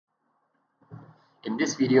In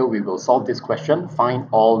this video, we will solve this question, find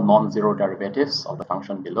all non-zero derivatives of the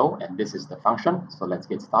function below, and this is the function. So let's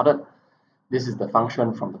get started. This is the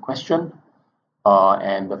function from the question,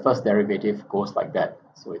 and the first derivative goes like that.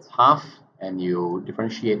 So it's half, and you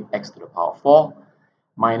differentiate x to the power 4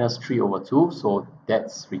 minus 3 over 2. So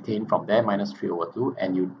that's retained from there, minus 3 over 2,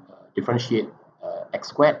 and you differentiate x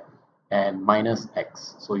squared and minus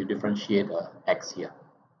x. So you differentiate x here,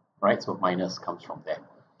 right? So minus comes from there.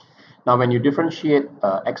 Now, when you differentiate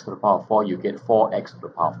x to the power 4, you get 4x to the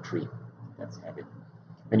power of 3. Let's have it.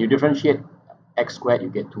 When you differentiate x squared, you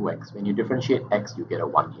get 2x. When you differentiate x, you get a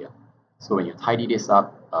 1 here. So when you tidy this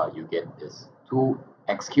up, you get this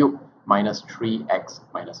 2x cubed minus 3x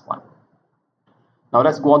minus 1. Now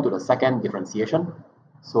let's go on to the second differentiation.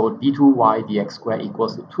 So d2y dx squared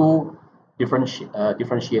equals to 2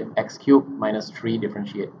 differentiate x cubed minus 3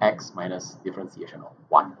 differentiate x minus differentiation of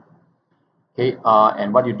 1. Okay,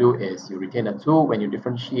 and what you do is you retain a 2. When you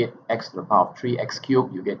differentiate x to the power of 3x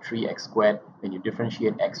cubed, you get 3x squared. When you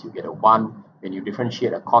differentiate x, you get a 1. When you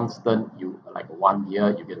differentiate a constant, you like a 1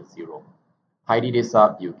 here, you get a 0. Tidy this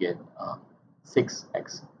up, you get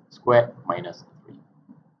 6x squared minus 3.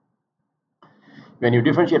 When you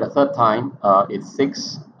differentiate a third time, it's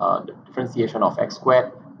 6, the differentiation of x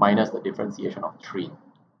squared minus the differentiation of 3.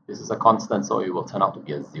 This is a constant, so it will turn out to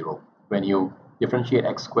be a 0. When you differentiate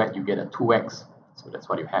x squared, you get a 2x, so that's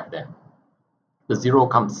what you have there. The 0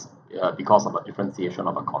 comes because of a differentiation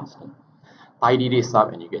of a constant. Tidy this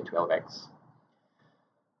up and you get 12x.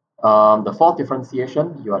 The fourth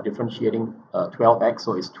differentiation, you are differentiating 12x,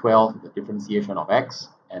 so it's 12 the differentiation of x,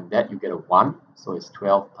 and that you get a 1, so it's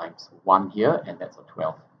 12 times 1 here, and that's a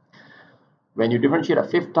 12. When you differentiate a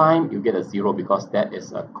fifth time, you get a 0 because that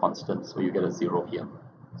is a constant, so you get a 0 here.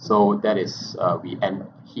 So that is, we end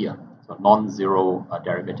here. So non-zero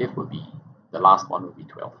derivative will be, the last one will be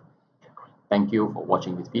 12. Thank you for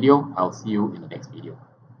watching this video. I'll see you in the next video.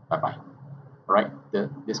 Bye-bye. All right,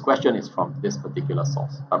 this question is from this particular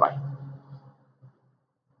source. Bye-bye.